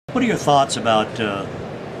What are your thoughts about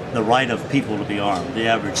the right of people to be armed, the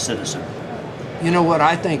average citizen? You know what,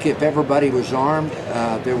 I think if everybody was armed,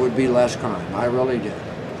 there would be less crime. I really do.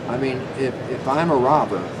 I mean, if I'm a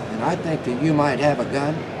robber and I think that you might have a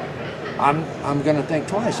gun, I'm going to think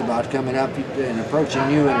twice about coming up and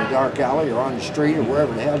approaching you in a dark alley or on the street or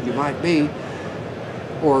wherever the hell you might be,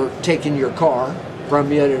 or taking your car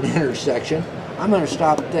from you at an intersection. I'm going to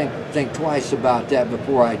stop and think twice about that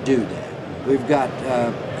before I do that. We've got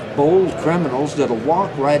bold criminals that'll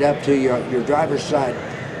walk right up to your driver's side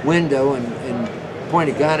window and point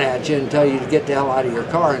a gun at you and tell you to get the hell out of your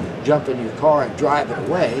car and jump in your car and drive it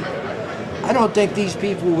away. I don't think these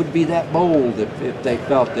people would be that bold if they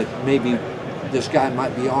felt that maybe this guy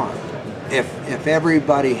might be armed. If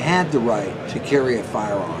everybody had the right to carry a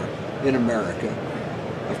firearm in America,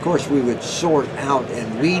 of course we would sort out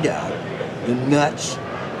and weed out the nuts,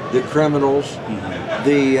 the criminals,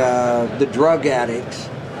 the drug addicts.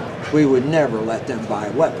 We would never let them buy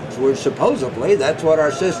weapons. Supposedly, that's what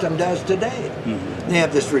our system does today. They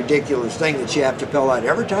have this ridiculous thing that you have to fill out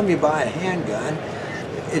every time you buy a handgun.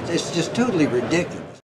 It's just totally ridiculous.